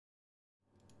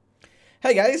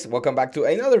Hey guys, welcome back to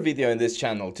another video in this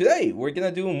channel. Today we're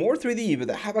gonna do more 3D, but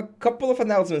I have a couple of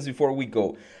announcements before we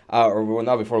go,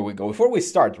 not before we go, before we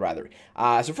start rather.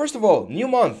 So first of all, new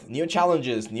month, new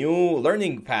challenges, new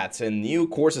learning paths, and new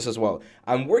courses as well.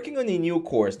 I'm working on a new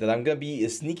course that I'm gonna be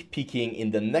sneak peeking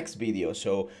in the next video,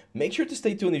 so make sure to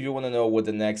stay tuned if you want to know what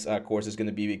the next course is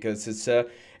gonna be, because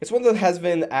it's one that has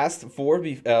been asked for,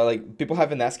 like people have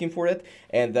been asking for it,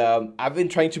 and I've been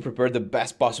trying to prepare the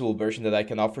best possible version that I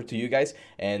can offer to you guys.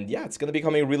 And yeah, it's gonna be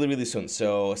coming really soon,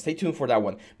 so stay tuned for that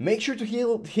one. Make sure to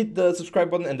hit the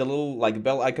subscribe button and the little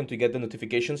bell icon to get the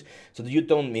notifications so that you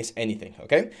don't miss anything.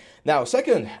 Okay, now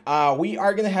second, we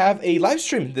are gonna have a live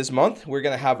stream this month. We're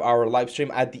gonna have our live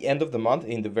stream at the end of the month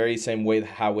in the very same way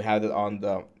how we had it on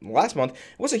the last month.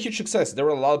 It was a huge success. There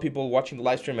were a lot of people watching the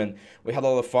live stream and we had a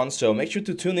lot of fun, so make sure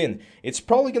to tune in. It's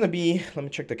probably gonna be, let me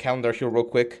check the calendar here real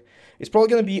quick. It's probably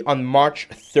gonna be on March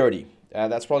 30.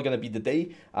 That's probably going to be the day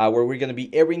where we're going to be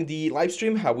airing the live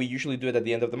stream, how we usually do it at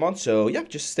the end of the month. So yeah,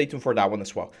 just stay tuned for that one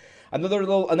as well. Another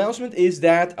little announcement is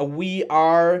that we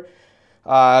are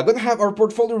going to have our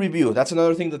portfolio review. That's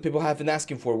another thing that people have been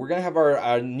asking for. We're going to have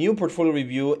our new portfolio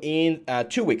review in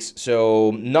 2 weeks.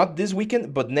 So not this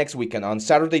weekend, but next weekend on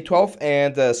Saturday 12th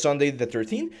and Sunday the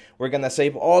 13th. We're going to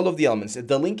save all of the elements.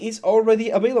 The link is already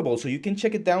available, so you can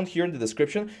check it down here in the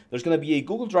description. There's going to be a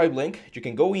Google Drive link. You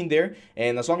can go in there,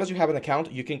 and as long as you have an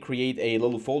account, you can create a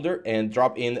little folder and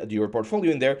drop in your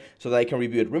portfolio in there so that I can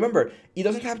review it. Remember, it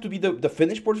doesn't have to be the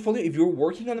finished portfolio. If you're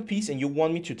working on a piece and you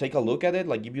want me to take a look at it,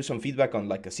 like give you some feedback on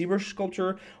like a ZBrush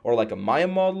sculpture or like a Maya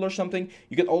model or something,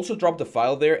 you can also drop the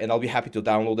file there and I'll be happy to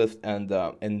download it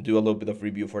and do a little bit of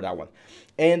review for that one.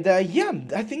 And yeah,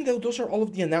 I think that those are all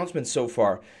of the announcements so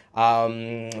far.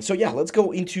 So yeah, let's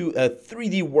go into a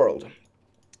 3D world.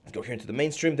 Let's go here into the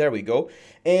mainstream. There we go.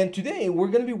 And today we're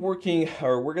going to be working,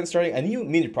 or we're going to start a new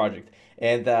mini project.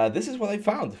 And this is what I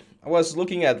found. I was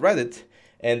looking at Reddit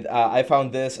and I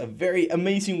found this a very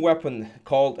amazing weapon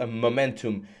called a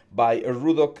Momentum by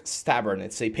Rudok Stavern.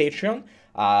 It's a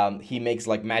Patreon. He makes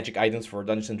like magic items for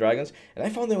Dungeons and Dragons, and I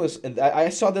found I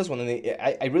saw this one and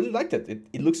I really liked it.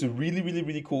 It looks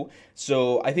really cool.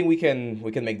 So I think we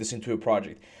can make this into a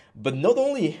project. But not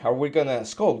only are we gonna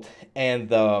sculpt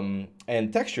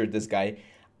and texture this guy,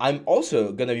 I'm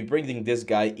also gonna be bringing this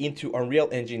guy into Unreal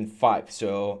Engine 5.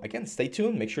 So again, stay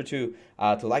tuned. Make sure to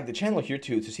like the channel here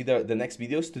to see the next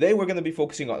videos. Today we're gonna be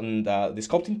focusing on the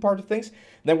sculpting part of things.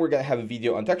 Then we're gonna have a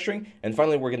video on texturing, and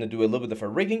finally we're gonna do a little bit of a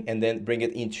rigging and then bring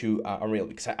it into Unreal,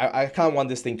 because I kind of want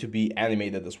this thing to be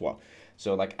animated as well.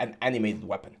 So like an animated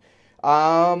weapon.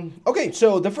 Okay,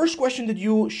 so the first question that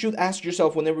you should ask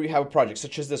yourself whenever you have a project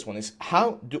such as this one is,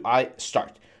 how do I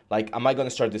start? Like, am I gonna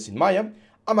start this in Maya?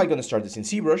 Am I gonna start this in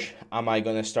ZBrush? Am I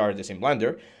gonna start this in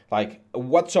Blender? Like,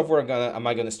 what software am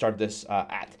I gonna start this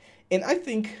at? And I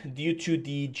think due to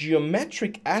the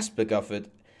geometric aspect of it,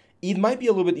 it might be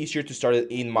a little bit easier to start it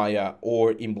in Maya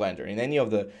or in Blender, in any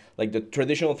of the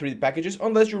traditional 3D packages,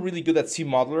 unless you're really good at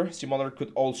CModeler. CModeler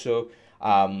could also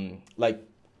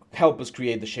help us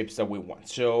create the shapes that we want.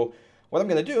 So what I'm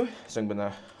gonna do is I'm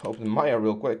gonna open Maya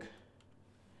real quick.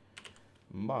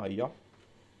 Maya.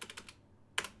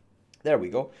 There we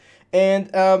go. And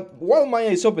while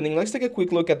Maya is opening, let's take a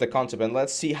quick look at the concept and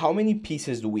let's see how many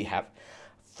pieces do we have.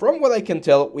 From what I can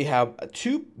tell, we have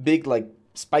two big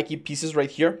spiky pieces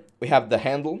right here. We have the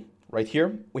handle right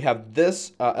here. We have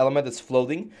this element that's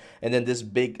floating, and then this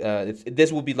big,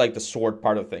 this will be like the sword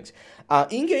part of things.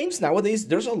 In games nowadays,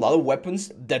 there's a lot of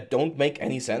weapons that don't make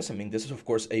any sense. I mean, this is of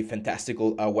course a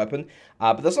fantastical weapon,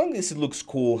 but as long as it looks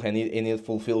cool and it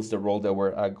fulfills the role that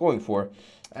we're going for,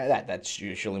 that's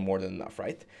usually more than enough,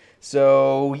 right?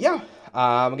 So yeah,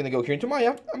 I'm gonna go here into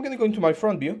Maya. I'm gonna go into my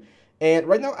front view, and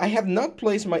right now I have not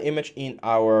placed my image in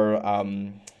our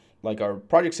our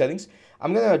project settings.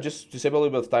 I'm gonna just to save a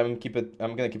little bit of time and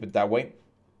I'm gonna keep it that way.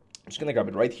 I'm just gonna grab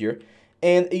it right here.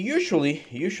 And usually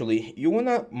you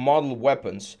wanna model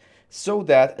weapons so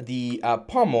that the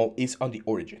pommel is on the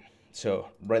origin. So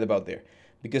right about there,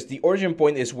 because the origin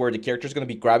point is where the character is gonna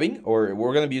be grabbing, or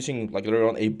we're gonna be using later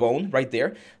on a bone right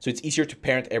there. So it's easier to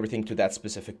parent everything to that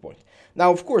specific point.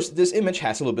 Now, of course, this image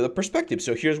has a little bit of perspective.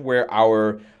 So here's where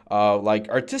our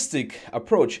artistic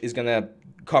approach is gonna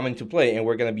come into play, and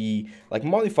we're gonna be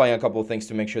modifying a couple of things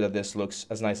to make sure that this looks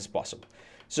as nice as possible.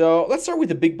 So let's start with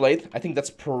the big blade. I think that's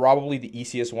probably the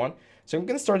easiest one. So I'm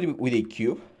gonna start with a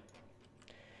cube,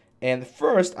 and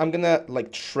first I'm gonna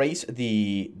trace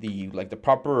the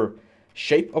proper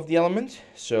shape of the element.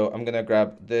 So I'm gonna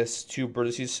grab this two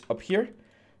vertices up here,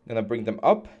 I'm gonna bring them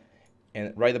up,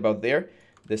 and right about there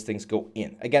these things go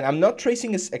in. Again, I'm not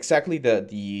tracing exactly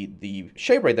the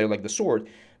shape right there like the sword,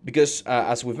 because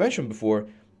as we've mentioned before,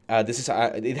 this is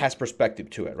it has perspective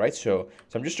to it, right? So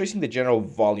I'm just tracing the general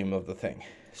volume of the thing.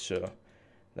 So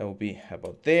that will be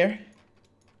about there.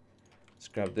 Let's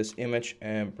grab this image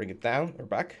and bring it down or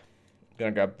back. I'm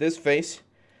gonna grab this face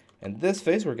and this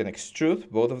face. We're gonna extrude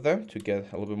both of them to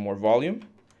get a little bit more volume.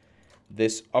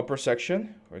 This upper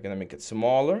section, we're gonna make it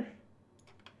smaller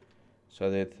so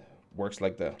that it works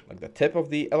like the tip of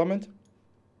the element.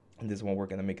 And this one we're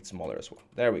gonna make it smaller as well.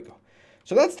 There we go.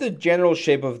 So that's the general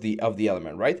shape of the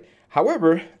element, right?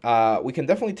 However, we can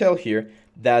definitely tell here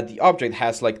that the object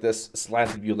has like this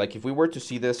slanted view. Like if we were to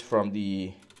see this from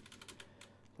the,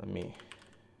 let me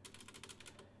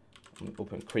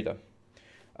open Krita.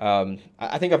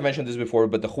 I think I've mentioned this before,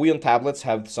 but the Huion tablets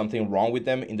have something wrong with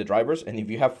them in the drivers, and if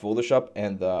you have Photoshop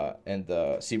and the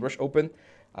ZBrush open,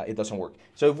 it doesn't work.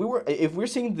 So if we're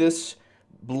seeing this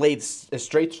blade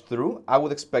straight through, I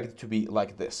would expect it to be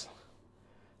like this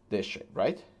shape,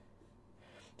 right?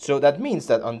 So that means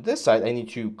that on this side, I need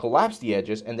to collapse the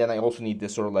edges, and then I also need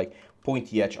this sort of like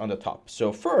pointy edge on the top.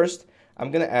 So first, I'm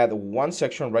gonna add one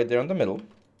section right there in the middle.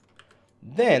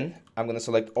 Then I'm going to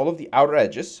select all of the outer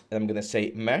edges, and I'm going to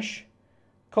say Mesh,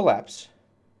 Collapse.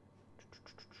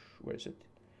 Where is it?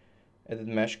 Edit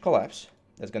Mesh, Collapse.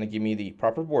 That's going to give me the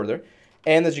proper border.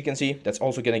 And as you can see, that's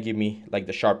also going to give me like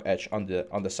the sharp edge on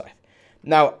the side.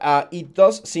 Now, it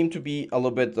does seem to be a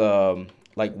little bit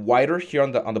like wider here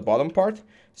on the bottom part.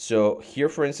 So here,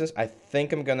 for instance, I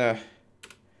think I'm going to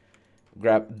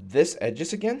grab this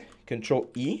edges again, Control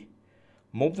E,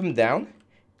 move them down.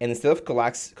 And instead of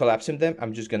collapsing them,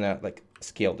 I'm just gonna like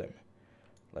scale them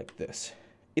like this.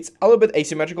 It's a little bit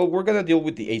asymmetrical. We're gonna deal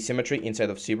with the asymmetry inside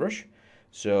of ZBrush.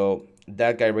 So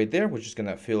that guy right there, we're just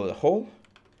gonna fill the hole.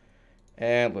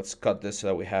 And let's cut this so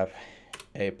that we have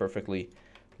a perfectly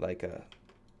like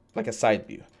a side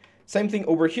view. Same thing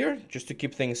over here, just to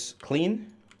keep things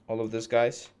clean. All of these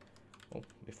guys, well,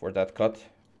 before that cut,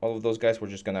 all of those guys, we're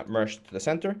just gonna merge to the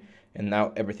center. And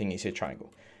now everything is a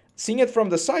triangle. Seeing it from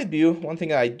the side view, one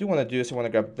thing I do want to do is I want to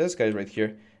grab this guy right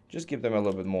here, just give them a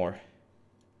little bit more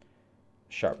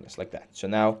sharpness like that. So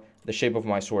now the shape of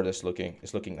my sword is looking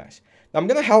nice. Now I'm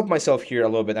gonna help myself here a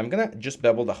little bit. I'm gonna just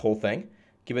bevel the whole thing,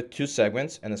 give it 2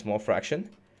 segments and a small fraction,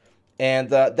 and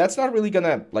that's not really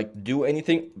gonna like do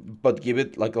anything, but give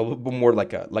it like a little bit more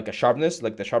like a sharpness,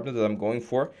 like the sharpness that I'm going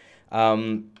for.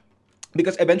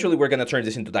 Because eventually we're going to turn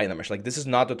this into Dynamesh. Like this is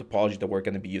not the topology that we're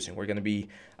going to be using. We're going to be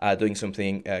doing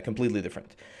something completely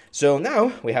different. So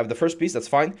now we have the first piece, that's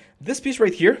fine. This piece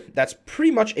right here, that's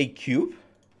pretty much a cube.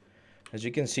 As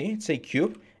you can see, it's a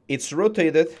cube. It's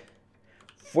rotated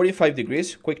 45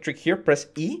 degrees. Quick trick here, press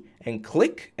E and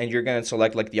click, and you're going to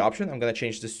select like the option. I'm going to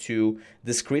change this to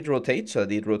discrete rotate so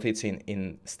that it rotates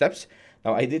in steps.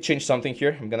 Now I did change something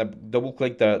here. I'm gonna double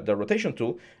click the rotation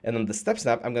tool, and on the step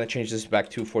snap, I'm gonna change this back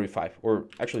to 45, or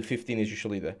actually 15 is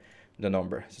usually the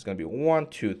number. So it's gonna be 1,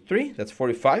 2, 3, that's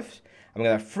 45. I'm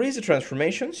gonna freeze the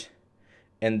transformations,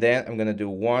 and then I'm gonna do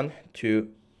 1, 2,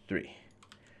 3.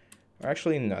 Or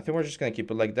actually nothing, we're just gonna keep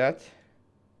it like that.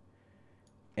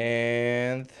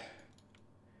 And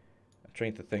I'm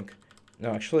trying to think. No,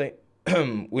 actually,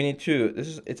 we need to,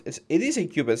 it is a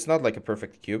cube, but it's not like a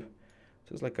perfect cube.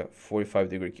 So it's like a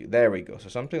 45-degree cube. There we go. So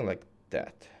something like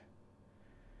that.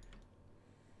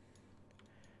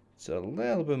 It's a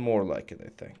little bit more like it, I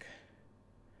think.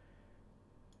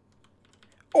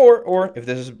 Or if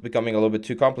this is becoming a little bit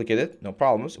too complicated, no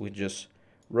problems. We just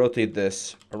rotate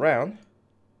this around.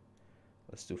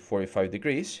 Let's do 45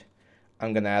 degrees.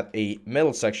 I'm going to add a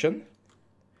middle section.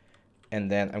 And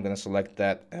then I'm going to select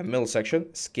that middle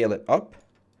section, scale it up,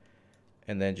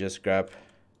 and then just grab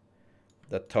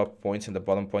the top points and the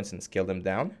bottom points and scale them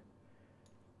down,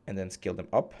 and then scale them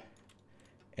up,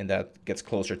 and that gets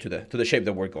closer to the shape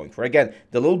that we're going for. Again,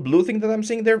 the little blue thing that I'm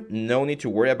seeing there, no need to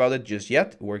worry about it just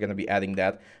yet. We're going to be adding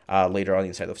that later on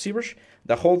inside of ZBrush.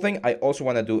 The whole thing, I also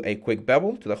want to do a quick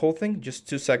bevel to the whole thing, just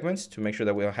 2 segments to make sure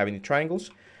that we don't have any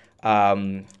triangles.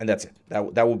 And that's it.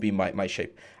 That will be my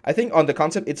shape. I think on the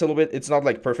concept, it's not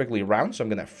like perfectly round, so I'm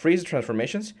gonna freeze the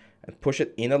transformations and push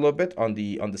it in a little bit on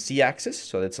the Z-axis,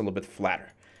 so it's a little bit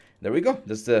flatter. There we go.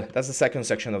 That's the second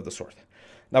section of the sword.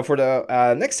 Now for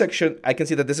the next section, I can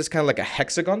see that this is kind of like a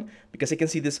hexagon, because I can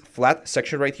see this flat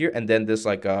section right here, and then this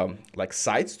like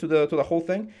sides to the whole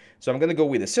thing. So I'm gonna go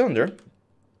with a cylinder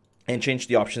and change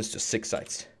the options to 6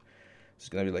 sides. It's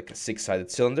going to be like a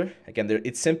 6-sided cylinder. Again,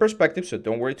 it's in perspective, so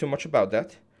don't worry too much about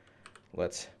that.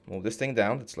 Let's move this thing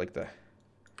down. It's like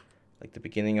the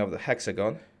beginning of the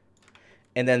hexagon.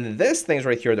 And then these things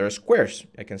right here, they're squares.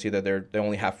 I can see that they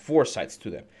only have 4 sides to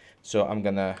them. So I'm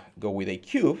going to go with a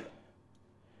cube.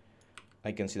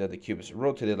 I can see that the cube is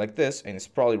rotated like this, and it's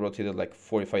probably rotated like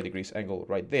 45 degrees angle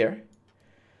right there.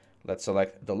 Let's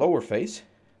select the lower face,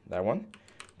 that one,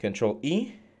 Control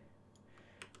E,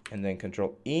 and then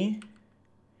Control E,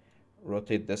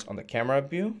 rotate this on the camera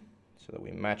view so that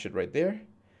we match it right there,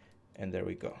 and there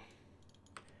we go.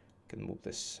 Can move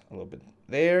this a little bit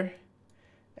there,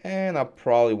 and I'll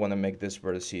probably want to make this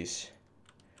vertices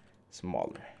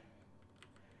smaller,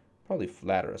 probably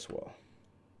flatter as well.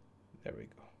 There we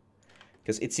go,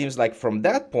 because it seems like from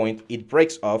that point it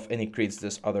breaks off and it creates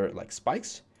this other like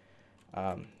spikes.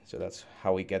 So that's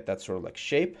how we get that sort of like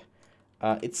shape.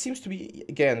 It seems to be,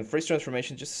 again, face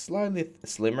transformation just slightly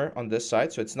slimmer on this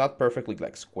side, so it's not perfectly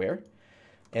like square.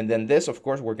 And then this, of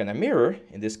course, we're gonna mirror.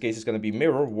 In this case, it's gonna be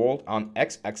mirror world on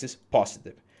x-axis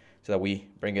positive, so that we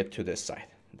bring it to this side.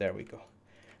 There we go.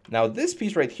 Now this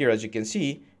piece right here, as you can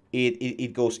see,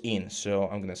 it goes in. So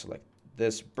I'm gonna select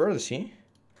this vertice,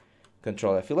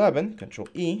 Control F11, Control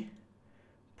E,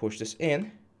 push this in,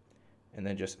 and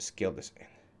then just scale this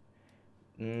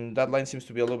in. That line seems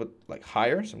to be a little bit like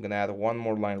higher, so I'm gonna add one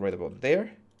more line right about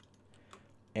there.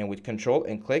 And with Control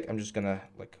and click, I'm just gonna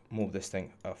like move this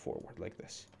thing forward like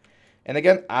this. And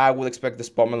again, I would expect this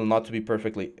pommel not to be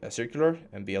perfectly circular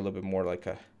and be a little bit more like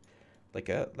a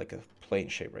plane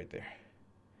shape right there.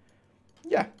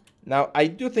 Yeah. Now I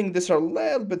do think these are a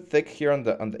little bit thick here on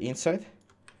the inside,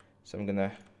 so I'm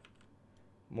gonna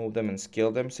move them and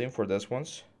scale them. Same for this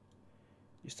ones,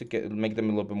 just to make them a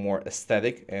little bit more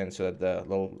aesthetic, and so that the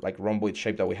little like rhomboid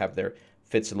shape that we have there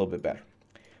fits a little bit better.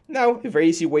 Now, a very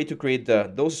easy way to create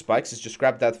those spikes is just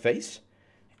grab that face,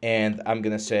 and I'm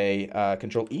gonna say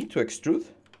Control E to extrude.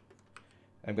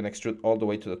 I'm gonna extrude all the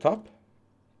way to the top,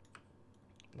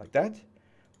 like that.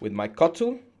 With my cut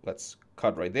tool, let's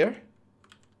cut right there.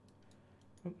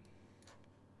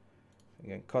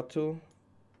 Again, cut tool.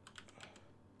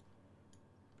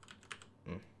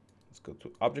 Let's go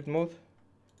to object mode.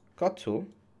 Cut tool.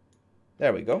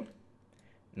 There we go.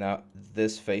 Now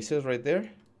this face is right there.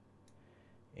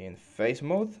 In face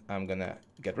mode, I'm gonna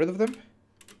get rid of them.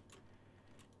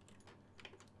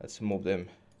 Let's move them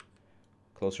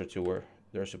closer to where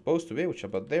they're supposed to be, which is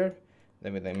about there.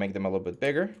 Then we make them a little bit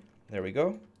bigger. There we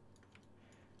go.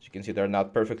 As you can see, they're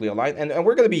not perfectly aligned, and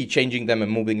we're gonna be changing them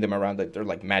and moving them around. Like they're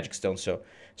like magic stones, so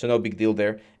no big deal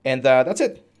there. And that's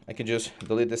it. I can just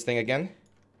delete this thing again.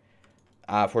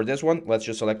 For this one, let's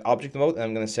just select object mode, and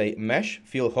I'm gonna say mesh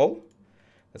fill hole.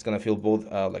 That's gonna fill both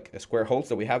like square holes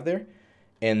that we have there.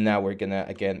 And now we're gonna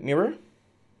again mirror.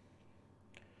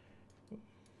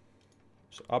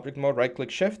 So object mode, right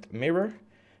click shift, mirror.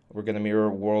 We're gonna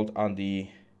mirror world on the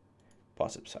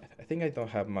positive side. I think I don't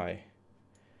have my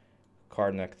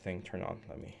Karnak thing turned on.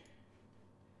 Do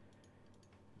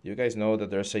you guys know that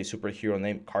there's a superhero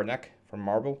named Karnak from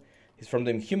Marvel? He's from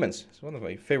the Inhumans. He's one of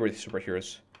my favorite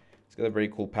superheroes. He's got a very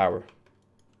cool power.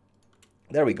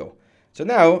 There we go. So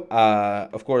now,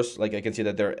 of course, like I can see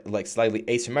that they're like slightly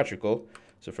asymmetrical.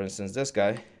 So for instance, this guy,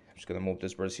 I'm just gonna move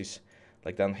this vertices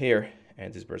like down here,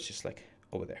 and this vertices like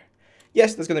over there.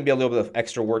 Yes, there's gonna be a little bit of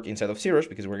extra work inside of ZBrush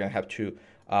because we're gonna have to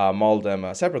mold them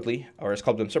separately or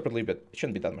sculpt them separately, but it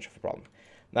shouldn't be that much of a problem.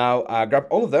 Now, grab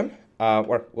all of them.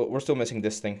 We're still missing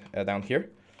this thing down here.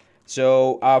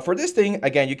 So for this thing,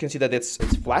 again, you can see that it's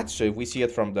flat. So if we see it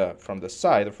from the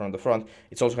side or from the front,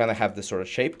 it's also gonna have this sort of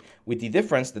shape, with the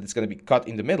difference that it's gonna be cut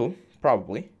in the middle,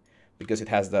 probably, because it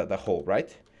has the hole,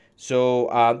 right? So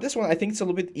this one, I think it's a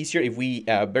little bit easier if we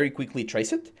very quickly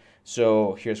trace it.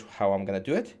 So here's how I'm gonna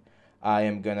do it. I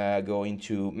am gonna go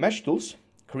into Mesh Tools,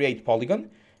 create polygon,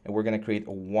 and we're gonna create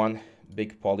one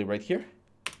big poly right here.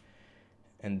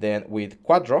 And then with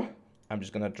Quad Draw, I'm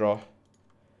just gonna draw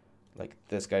like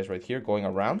this guy's right here going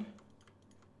around.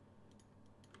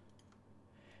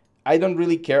 I don't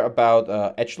really care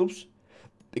about edge loops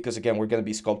because again, we're gonna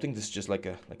be sculpting. This is just like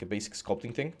a basic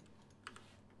sculpting thing.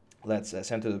 Let's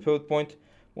center the pivot point,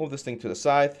 move this thing to the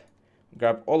side,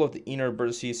 grab all of the inner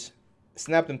vertices,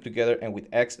 snap them together, and with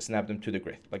X, snap them to the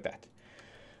grid, like that.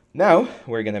 Now,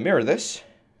 we're gonna mirror this.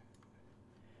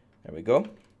 There we go.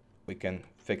 We can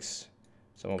fix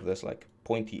some of this like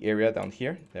pointy area down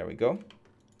here. There we go.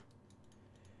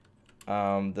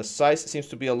 The size seems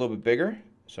to be a little bit bigger,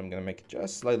 so I'm gonna make it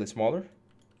just slightly smaller.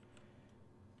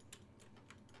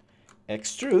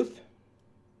 Extrude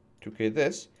to create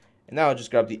this. And now I'll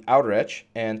just grab the outer edge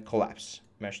and collapse.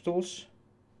 Mesh Tools,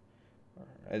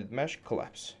 edit mesh,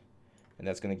 collapse. And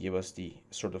that's going to give us the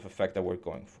sort of effect that we're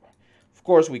going for. Of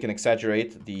course, we can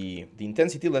exaggerate the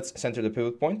intensity. Let's center the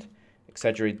pivot point.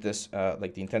 Exaggerate this,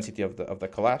 like the intensity of the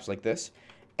collapse, like this.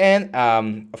 And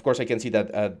of course, I can see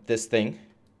that this thing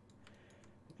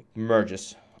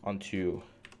merges onto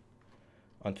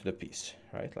onto the piece,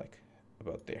 right? Like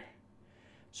about there.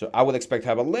 So I would expect to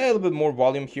have a little bit more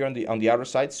volume here on the outer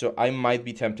side. So I might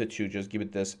be tempted to just give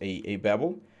it this a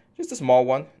bevel, just a small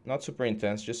one, not super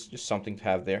intense, just something to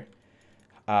have there.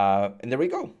 And there we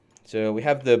go. So we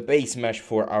have the base mesh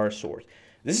for our sword.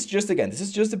 This is just, again, this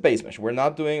is just the base mesh. We're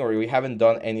not doing, or we haven't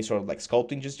done any sort of like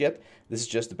sculpting just yet. This is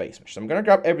just the base mesh. So I'm going to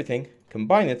grab everything,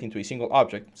 combine it into a single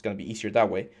object. It's going to be easier that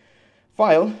way.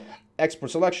 File,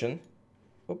 export selection.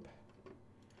 Oop.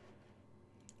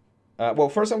 Well,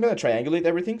 first I'm going to triangulate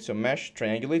everything. So mesh,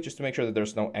 triangulate, just to make sure that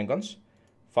there's no n-gons.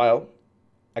 File,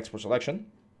 export selection.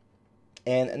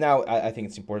 And now I think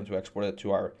it's important to export it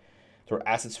to our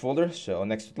assets folder. So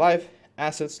Nexttut Live,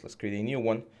 assets, let's create a new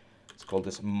one. Let's call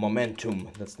this Momentum.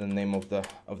 That's the name of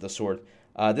the sword.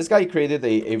 This guy created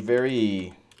a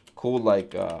very cool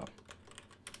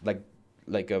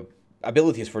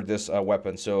abilities for this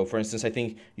weapon. So for instance, I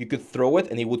think you could throw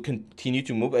it and it would continue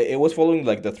to move. It was following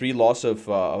like the 3 laws of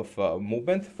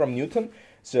movement from Newton.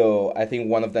 So I think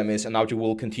one of them is an object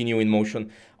will continue in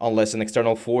motion unless an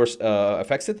external force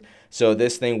affects it. So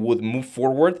this thing would move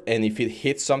forward, and if it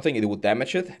hits something, it would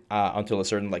damage it until a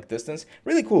certain like distance.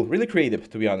 Really cool, really creative,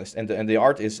 to be honest. And the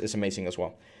art is amazing as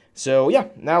well. So yeah,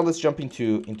 now let's jump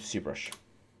into ZBrush.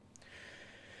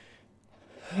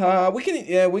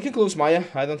 We can close Maya.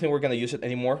 I don't think we're gonna use it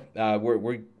anymore.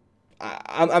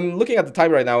 I'm looking at the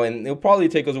time right now, and it'll probably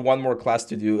take us one more class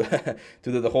to do to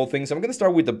do the whole thing. So I'm gonna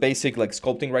start with the basic like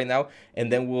sculpting right now, and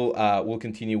then we'll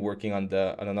continue working on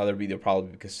another video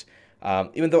probably, because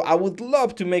even though I would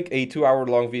love to make a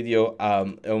 2-hour-long video,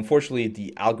 unfortunately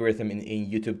the algorithm in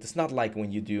YouTube does not like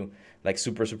when you do like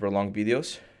super long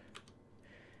videos.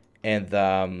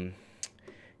 And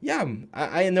yeah,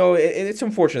 I know it's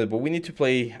unfortunate, but we need to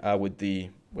play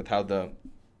with how the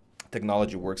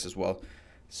technology works as well.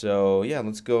 So yeah,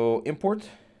 let's go import.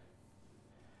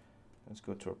 Let's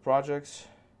go to our projects.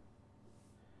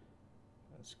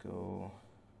 Let's go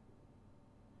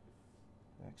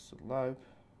Nexttut Live,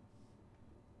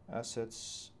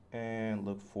 assets, and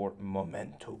look for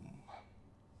Momentum.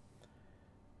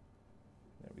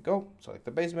 There we go. Select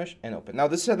the base mesh and open. Now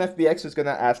this is an FBX, so it's gonna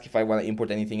ask if I want to import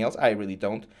anything else. I really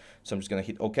don't, so I'm just gonna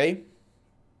hit OK.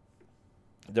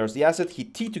 There's the asset.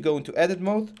 Hit T to go into edit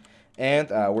mode. And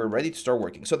we're ready to start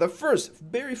working. So the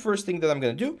very first thing that I'm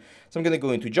going to do, so I'm going to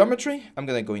go into geometry, I'm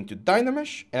going to go into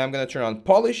Dynamesh, and I'm going to turn on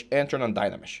polish and turn on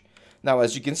Dynamesh. Now,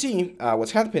 as you can see,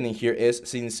 what's happening here is,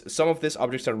 since some of these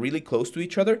objects are really close to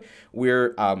each other,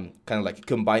 we're kind of like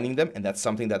combining them, and that's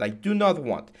something that I do not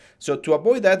want. So to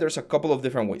avoid that, there's a couple of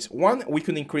different ways. One, we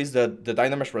can increase the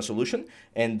Dynamesh resolution,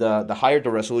 and the higher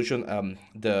the resolution,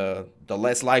 the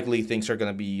less likely things are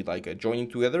going to be like joining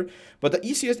together. But the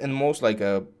easiest and most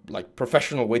like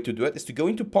professional way to do it is to go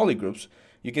into polygroups.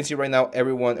 You can see right now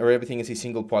everything is a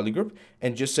single polygroup,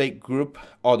 and just say group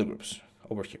auto groups.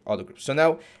 Over here, auto groups. So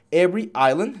now every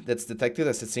island that's detected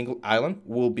as a single island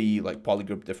will be like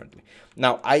polygrouped differently.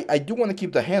 Now I do want to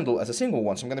keep the handle as a single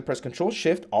one, so I'm going to press Control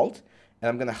Shift Alt, and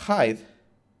I'm going to hide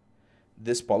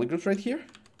this polygroups right here,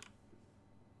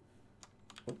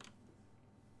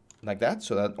 like that,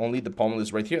 so that only the pommel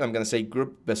is right here. And I'm going to say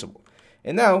Group Visible,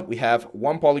 and now we have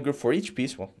one polygroup for each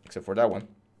piece. Well, except for that one.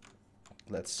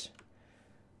 Let's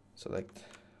select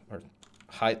or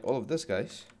hide all of this,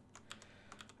 guys.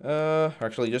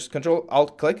 Actually, just Control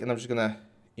Alt click, and I'm just gonna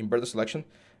invert the selection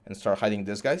and start hiding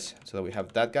this guys, so that we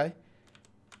have that guy.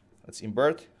 Let's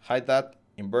invert, hide that,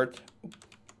 invert.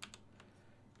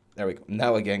 There we go.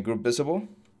 Now again, group visible,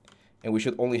 and we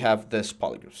should only have this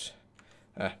polygroups.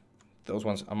 Those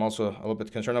ones, I'm also a little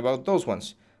bit concerned about those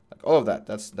ones. Like all of that,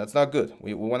 that's not good.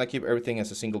 We want to keep everything as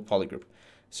a single polygroup.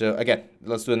 So again,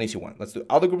 let's do an easy one. Let's do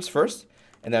other groups first,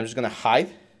 and then I'm just gonna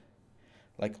hide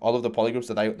like all of the polygroups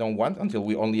that I don't want until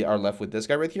we only are left with this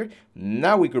guy right here.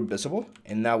 Now we group visible,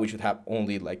 and now we should have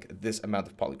only like this amount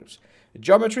of polygroups.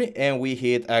 Geometry, and we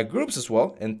hit groups as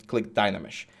well, and click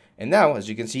Dynamesh. And now, as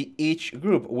you can see, each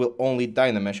group will only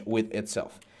Dynamesh with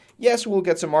itself. Yes, we'll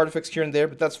get some artifacts here and there,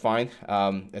 but that's fine.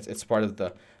 It's part of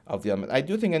the element. I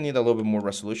do think I need a little bit more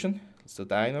resolution. Let's do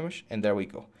Dynamesh, and there we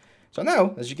go. So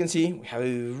now, as you can see, we have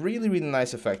a really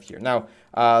nice effect here. Now,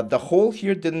 the hole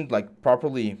here didn't like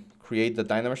properly create the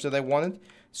Dynamesh that I wanted.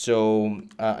 So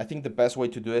I think the best way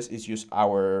to do this is use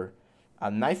our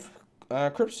knife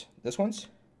curves, this ones.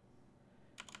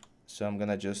 So I'm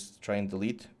gonna just try and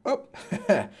delete. Oh,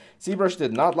 ZBrush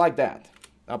did not like that.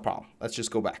 No problem. Let's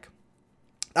just go back.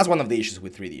 That's one of the issues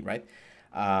with 3D, right?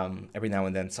 Every now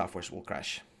and then software will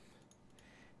crash.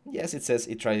 Yes, it says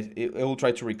it will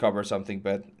try to recover something,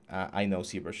 but I know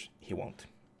ZBrush, he won't.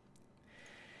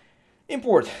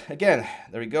 Import again.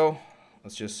 There we go.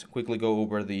 Let's just quickly go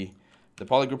over the the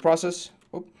polygroup process.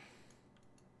 Oop.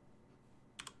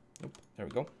 Oop, there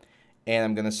we go. And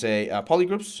I'm gonna say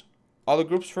polygroups, all the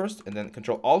groups first, and then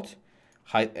Control Alt,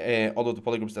 hide all of the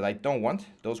polygroups that I don't want,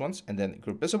 those ones, and then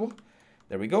group visible.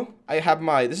 There we go. I have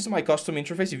this is my custom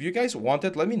interface. If you guys want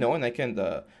it, let me know and I can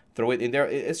throw it in there.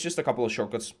 It's just a couple of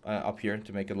shortcuts up here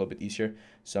to make it a little bit easier.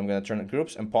 So I'm gonna turn the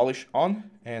groups and polish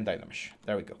on and dynamesh.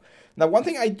 There we go. Now, one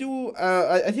thing I do,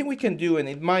 I think we can do, and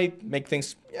it might make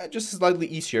things just slightly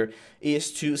easier,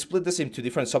 is to split this into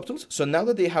different subtools. So now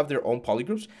that they have their own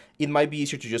polygroups, it might be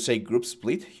easier to just say group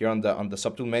split here on the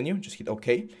subtool menu. Just hit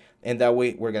OK, and that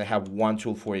way we're gonna have one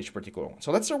tool for each particular one.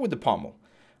 So let's start with the pommel.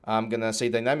 I'm gonna say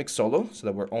dynamic solo, so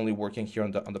that we're only working here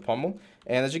on the pommel.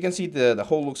 And as you can see, the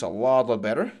whole looks a lot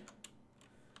better.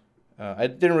 I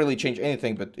didn't really change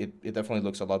anything, but it definitely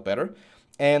looks a lot better.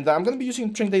 And I'm gonna be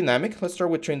using train dynamic. Let's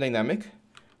start with train dynamic.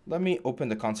 Let me open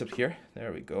the concept here.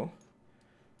 There we go.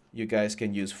 You guys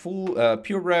can use full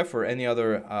PureRef or any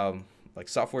other like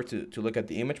software to look at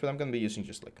the image, but I'm gonna be using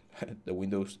just like the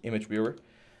Windows image viewer.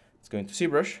 Let's go into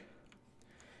ZBrush.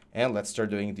 And let's start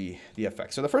doing the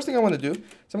effect. So the first thing I want to do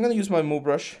is I'm going to use my move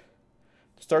brush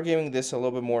to start giving this a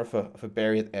little bit more of a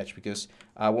buried edge, because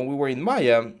when we were in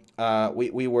Maya,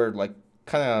 we were like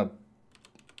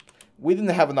we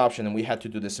didn't have an option and we had to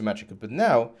do this symmetrically. But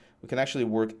now we can actually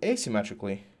work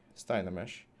asymmetrically,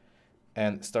 dynamesh,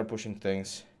 and start pushing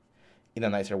things in a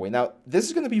nicer way. Now this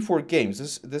is going to be for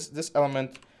games. This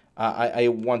element. I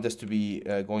want this to be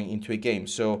going into a game.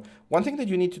 So one thing that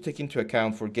you need to take into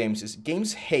account for games is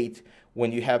games hate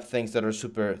when you have things that are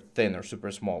super thin or super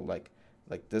small, like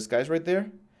this guy's right there.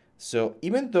 So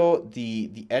even though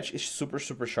the edge is super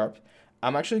sharp,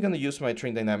 I'm actually going to use my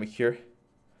train dynamic here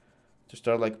to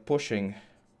start like pushing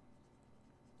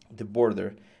the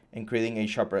border and creating a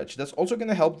sharper edge. That's also going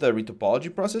to help the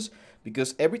retopology process,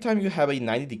 because every time you have a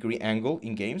 90-degree angle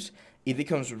in games, it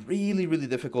becomes really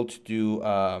difficult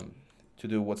to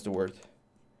do what's the word?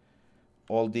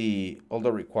 All the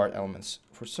required elements.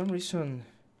 For some reason,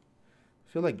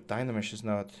 I feel like dynamesh is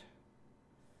not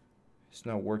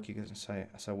working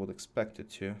as I would expect it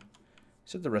to.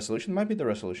 Is it the resolution? Might be the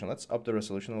resolution. Let's up the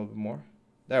resolution a little bit more.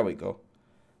 There we go.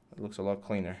 That looks a lot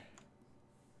cleaner.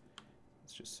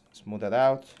 Let's just smooth that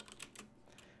out.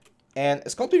 And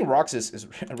sculpting rocks is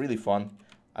really fun.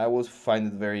 I always find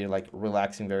it very like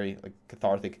relaxing, very like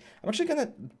cathartic. I'm actually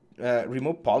gonna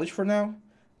remove polish for now.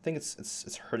 I think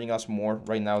it's hurting us more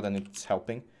right now than it's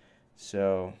helping.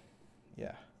 So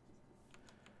yeah.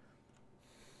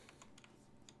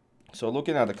 So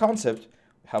looking at the concept,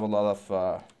 we have a lot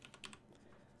of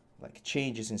like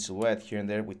changes in silhouette here and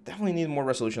there. We definitely need more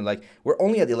resolution. Like we're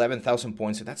only at 11,000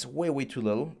 points, so that's way too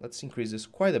little. Let's increase this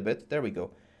quite a bit. There we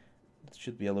go. It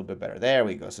should be a little bit better. There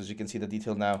we go. So as you can see, the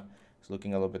detail now is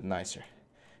looking a little bit nicer.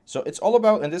 So it's all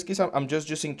about, in this case, I'm just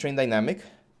using train dynamic,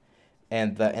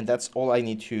 and that's all I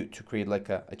need to create like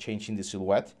a change in the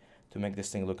silhouette to make this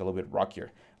thing look a little bit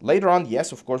rockier. Later on,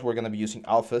 yes, of course, we're going to be using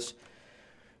alphas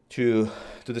to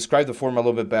describe the form a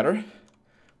little bit better.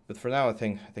 But for now, I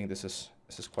think this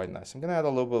is quite nice. I'm going to add a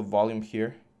little bit of volume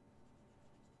here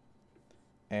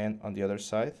and on the other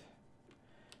side.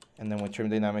 And then with train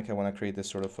dynamic, I want to create this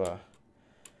sort of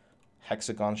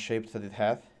hexagon shape that it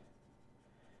had.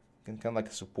 Kind of like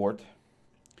a support.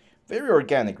 Very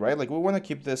organic, right? Like we want to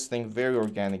keep this thing very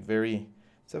organic,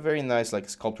 it's a very nice like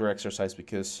sculpture exercise,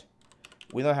 because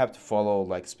we don't have to follow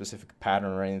like specific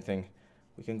pattern or anything.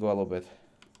 We can go a little bit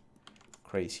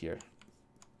crazy here.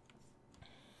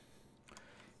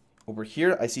 Over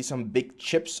here, I see some big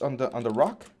chips on the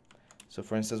rock. So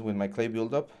for instance, with my clay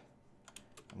buildup,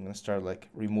 I'm gonna start like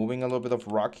removing a little bit of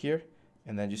rock here,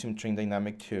 and then using train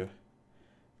dynamic to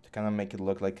kind of make it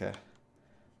look like a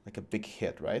big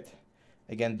hit, right?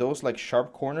 Again, those like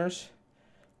sharp corners,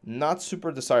 not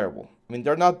super desirable. I mean,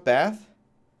 they're not bad,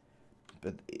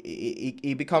 but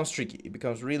it becomes tricky. It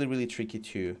becomes really tricky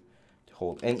to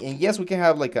hold. And yes, we can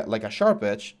have like a sharp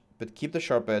edge, but keep the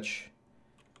sharp edge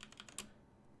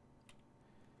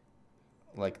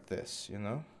like this, you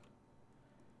know?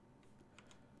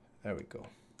 There we go.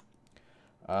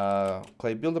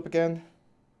 Clay buildup again.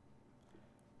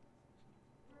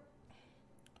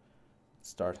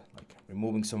 Start like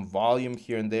removing some volume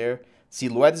here and there.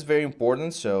 Silhouette is very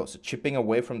important, so chipping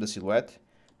away from the silhouette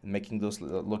and making those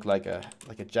look like a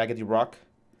jaggedy rock.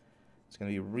 It's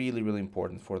gonna be really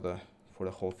important for the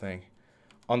whole thing.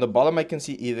 On the bottom, I can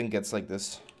see it even gets like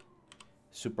this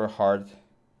super hard,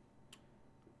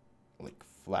 like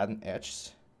flattened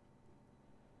edges.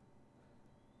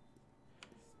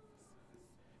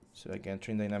 So again,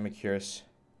 train dynamic here is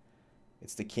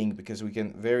it's the king, because we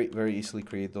can very easily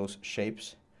create those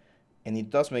shapes and it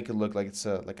does make it look like it's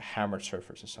like a hammered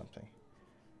surface or something.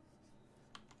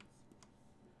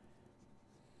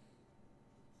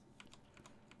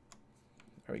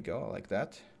 There we go, I like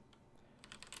that.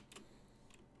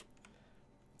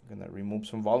 I'm gonna remove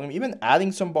some volume. Even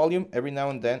adding some volume every now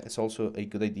and then is also a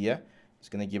good idea. It's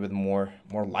gonna give it more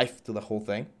life to the whole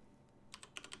thing.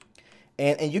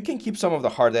 And you can keep some of the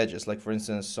hard edges, like for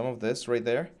instance, some of this right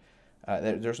there.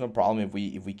 There's no problem if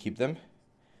we keep them,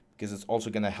 because it's also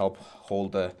gonna help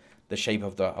hold the shape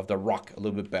of the rock a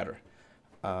little bit better.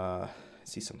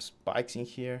 See some spikes in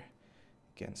here.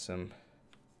 Again, some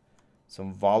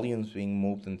volumes being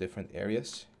moved in different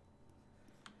areas.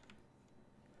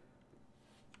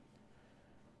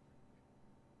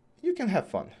 You can have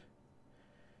fun.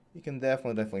 You can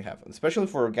definitely have fun, especially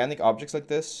for organic objects like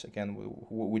this. Again,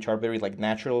 which are very like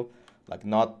natural, like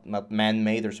not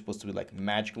man-made. They're supposed to be like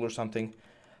magical or something.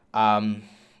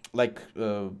 Like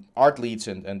art leads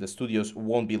and the studios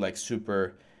won't be like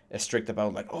super strict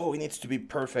about like, oh, it needs to be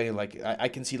perfect. Like I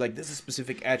can see like this is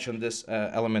specific edge on this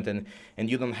element and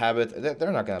you don't have it.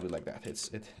 They're not gonna be like that.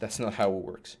 That's not how it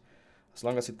works. As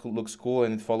long as it looks cool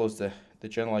and it follows the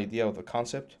general idea of the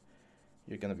concept,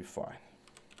 you're gonna be fine.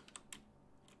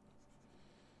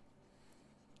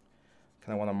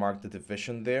 Kind of want to mark the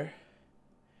division there,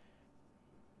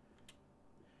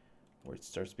 where it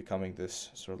starts becoming this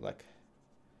sort of like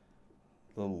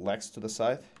little legs to the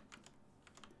side.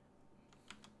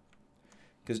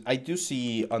 Because I do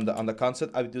see on the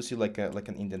concept, I do see like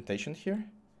an indentation here.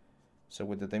 So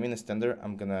with the diamond extender,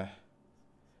 I'm gonna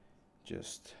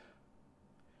just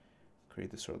create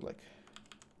this sort of like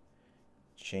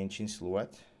change in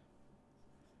silhouette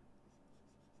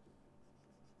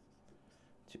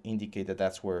to indicate that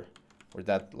that's where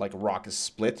that like rock is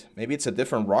split. Maybe it's a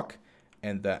different rock,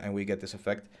 and we get this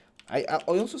effect. I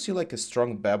also see like a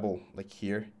strong bevel like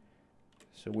here,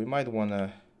 so we might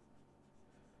wanna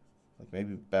like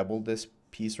maybe bevel this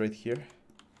piece right here.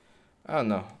 I don't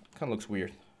know, kind of looks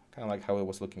weird. Kind of like how it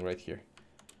was looking right here.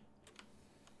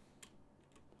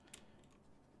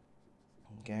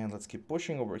 Again, let's keep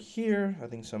pushing over here,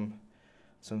 adding some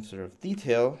sort of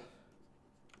detail.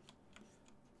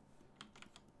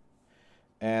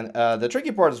 And the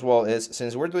tricky part as well is,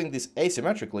 since we're doing this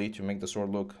asymmetrically to make the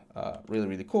sword look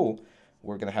really cool,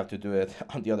 we're gonna have to do it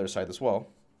on the other side as well.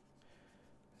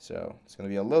 So it's gonna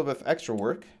be a little bit of extra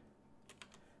work,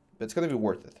 but it's gonna be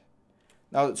worth it.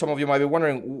 Now, some of you might be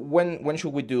wondering, when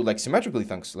should we do like symmetrically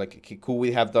things? Like, could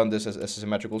we have done this as a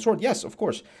symmetrical sword? Yes, of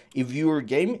course. If your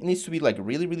game needs to be like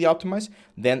really optimized,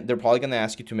 then they're probably gonna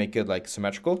ask you to make it like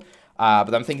symmetrical.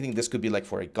 But I'm thinking this could be like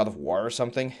for a God of War or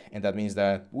something, and that means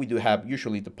that we do have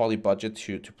usually the poly budget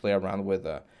to play around with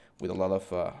a lot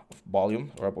of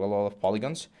volume or a lot of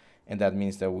polygons, and that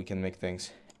means that we can make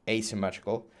things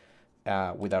asymmetrical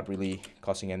without really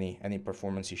causing any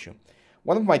performance issue.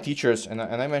 One of my teachers, and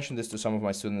I mentioned this to some of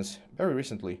my students very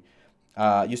recently,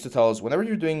 used to tell us, whenever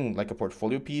you're doing like a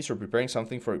portfolio piece or preparing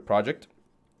something for a project,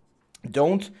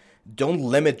 don't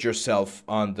limit yourself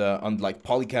on like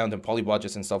poly count and poly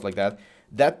budgets and stuff like that.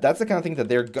 That's the kind of thing that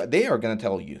they are gonna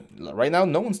tell you. Right now,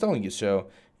 no one's telling you. So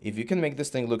if you can make this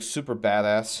thing look super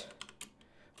badass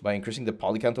by increasing the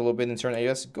poly count a little bit in certain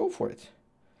areas, go for it.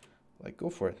 Like,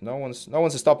 go for it. No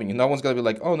one's stopping you. No one's gonna be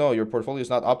like, oh no, your portfolio is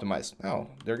not optimized.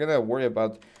 No, they're gonna worry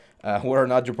about whether or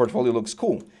not your portfolio looks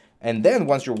cool. And then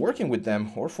once you're working with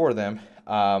them or for them,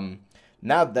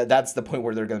 now that's the point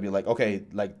where they're gonna be like, okay,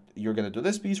 like you're gonna do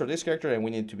this piece or this character, and we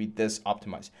need to be this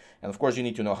optimized. And of course, you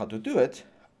need to know how to do it.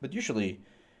 But usually,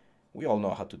 we all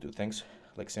know how to do things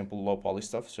like simple low poly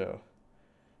stuff. So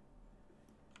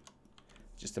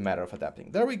just a matter of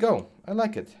adapting. There we go. I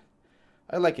like it.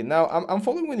 I like it. Now, I'm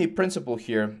following the principle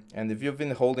here, and if you've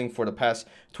been holding for the past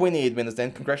 28 minutes,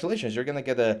 then congratulations, you're going to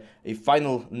get a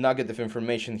final nugget of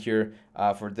information here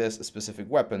for this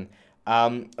specific weapon.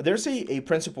 There's a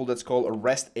principle that's called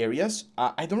rest areas.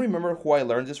 I don't remember who I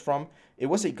learned this from. It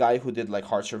was a guy who did like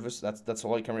hard surface. That's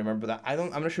all I can remember. That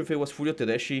I'm not sure if it was Furio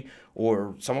Tedeschi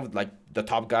or some of like the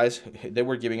top guys. They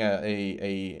were giving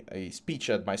a speech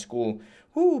at my school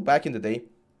back in the day,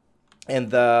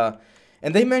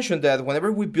 and they mentioned that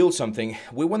whenever we build something,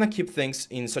 we want to keep things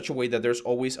in such a way that there's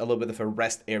always a little bit of a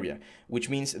rest area, which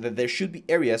means that there should be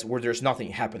areas where there's nothing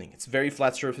happening. It's very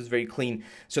flat surface, very clean,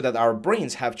 so that our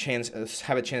brains have a chance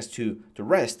to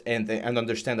rest and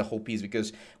understand the whole piece,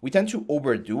 because we tend to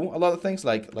overdo a lot of things,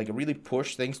 like really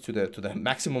push things to the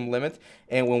maximum limit.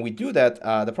 And when we do that,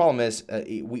 the problem is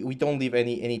we don't leave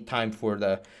any time for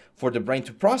the brain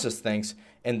to process things,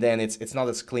 and then it's not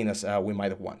as clean as we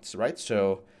might want, right?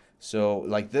 So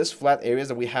like this flat areas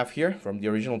that we have here from the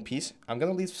original piece, I'm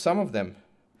gonna leave some of them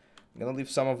I'm gonna leave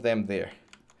some of them there.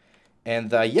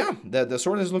 And yeah, the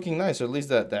sword is looking nice, or at least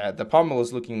the pommel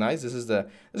is looking nice. This is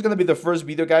gonna be the first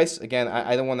video, guys. Again,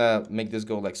 I don't want to make this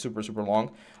go like super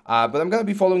long, but I'm gonna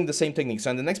be following the same technique.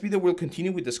 So in the next video, we'll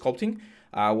continue with the sculpting.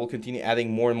 We'll continue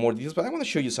adding more and more details. But I want to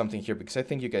show you something here because I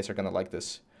think you guys are gonna like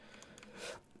this.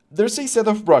 There's a set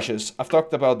of brushes. I've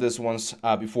talked about this once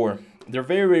before. They're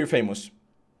very famous,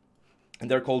 and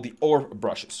they're called the orb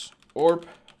brushes. Orb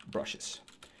brushes.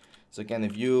 So again,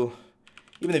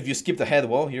 even if you skip ahead,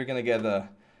 well, you're gonna get a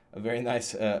very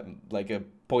nice like a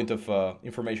point of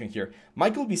information here.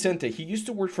 Michael Vicente, he used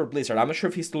to work for Blizzard. I'm not sure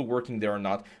if he's still working there or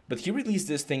not, but he released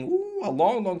this thing a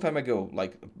long time ago,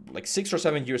 like 6 or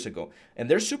 7 years ago, and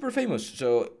they're super famous.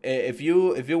 So if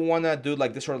you wanna do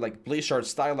like this sort of like Blizzard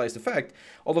stylized effect,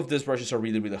 all of these brushes are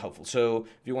really helpful. So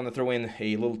if you wanna throw in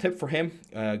a little tip for him,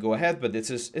 go ahead. But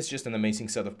it's just an amazing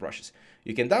set of brushes.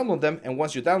 You can download them, and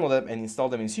once you download them and install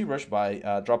them in ZBrush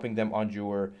by dropping them on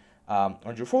your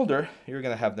folder, you're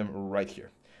gonna have them right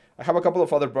here. I have a couple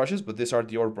of other brushes, but these are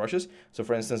the orb brushes. So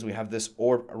for instance, we have this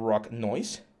orb rock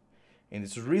noise, and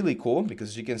it's really cool because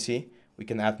as you can see, we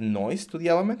can add noise to the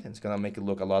element, and it's gonna make it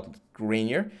look a lot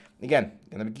grainier. Again,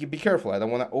 gonna be careful. I don't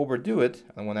want to overdo it.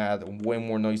 I don't want to add way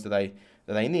more noise that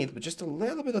I need, but just a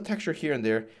little bit of texture here and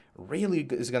there really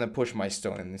is gonna push my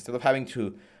stone. And instead of having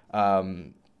to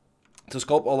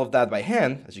sculpt all of that by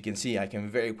hand, as you can see, I can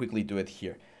very quickly do it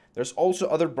here. There's also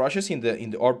other brushes in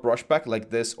the orb brush pack, like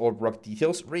this orb rock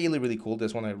details. Really cool.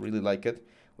 This one I really like it,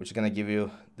 which is gonna give you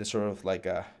this sort of like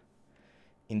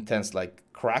intense like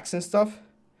cracks and stuff,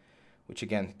 which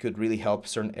again could really help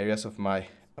certain areas of my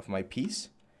piece.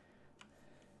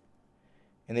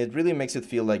 And it really makes it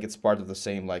feel like it's part of the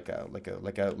same like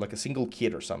a single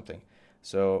kit or something.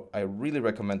 So I really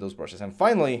recommend those brushes. And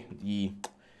finally, the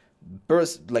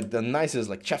burst, like the nicest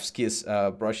like chef's kiss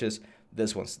brushes.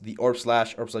 This one's the orb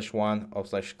slash one, orb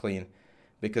slash clean,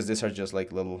 because these are just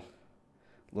like little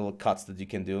cuts that you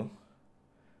can do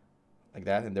like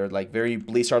that, and they're like very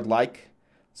Blizzard like.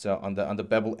 So on the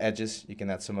bevel edges, you can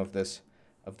add some of this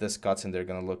cuts, and they're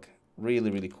gonna look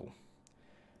really cool.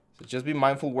 So just be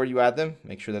mindful where you add them.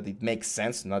 Make sure that it makes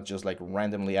sense, not just like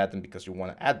randomly add them because you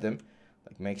want to add them.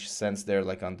 Like makes sense there,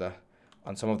 like on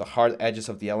some of the hard edges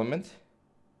of the element.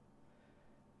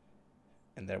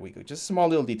 And there we go, just small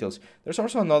little details. There's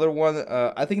also another one,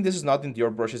 I think this is not in the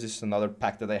orb brushes, this is another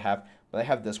pack that I have. But I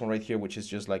have this one right here, which is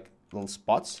just like little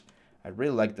spots. I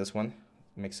really like this one.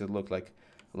 It makes it look like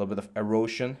a little bit of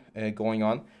erosion going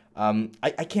on.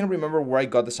 I can't remember where I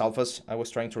got this alphas. I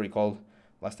was trying to recall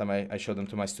last time I showed them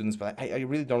to my students, but I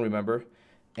really don't remember.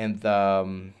 And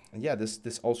yeah,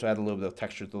 this also add a little bit of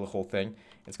texture to the whole thing.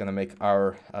 It's gonna make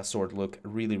our sword look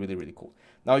really cool.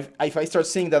 Now, if I start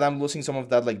seeing that I'm losing some of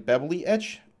that like bevelly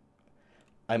edge,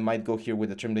 I might go here with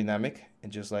the trim dynamic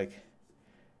and just like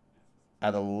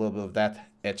add a little bit of that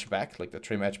edge back, like the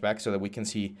trim edge back, so that we can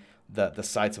see the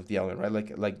sides of the element,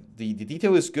 right? Like the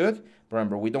detail is good, but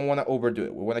remember, we don't want to overdo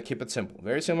it. We want to keep it simple,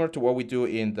 very similar to what we do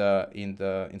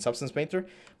in Substance Painter.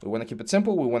 We want to keep it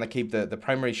simple. We want to keep the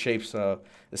primary shapes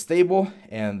stable,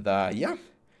 and yeah,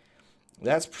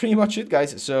 that's pretty much it,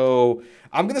 guys. So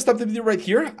I'm gonna stop the video right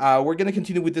here. We're gonna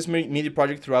continue with this media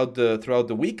project throughout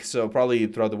the week, so probably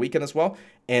throughout the weekend as well.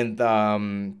 And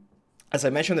as I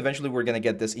mentioned, eventually we're gonna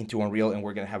get this into Unreal, and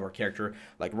we're gonna have our character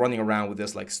like running around with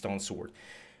this like stone sword.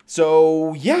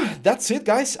 So yeah, that's it,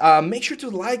 guys. Make sure to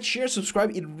like, share,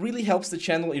 subscribe. It really helps the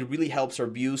channel. It really helps our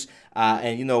views.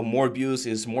 And you know, more views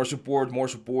is more support is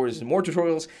more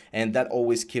tutorials, and that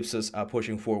always keeps us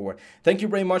pushing forward. Thank you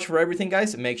very much for everything,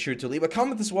 guys. Make sure to leave a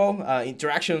comment as well.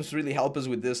 Interactions really help us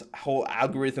with this whole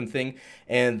algorithm thing.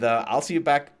 And I'll see you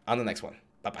back on the next one.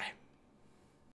 Bye-bye.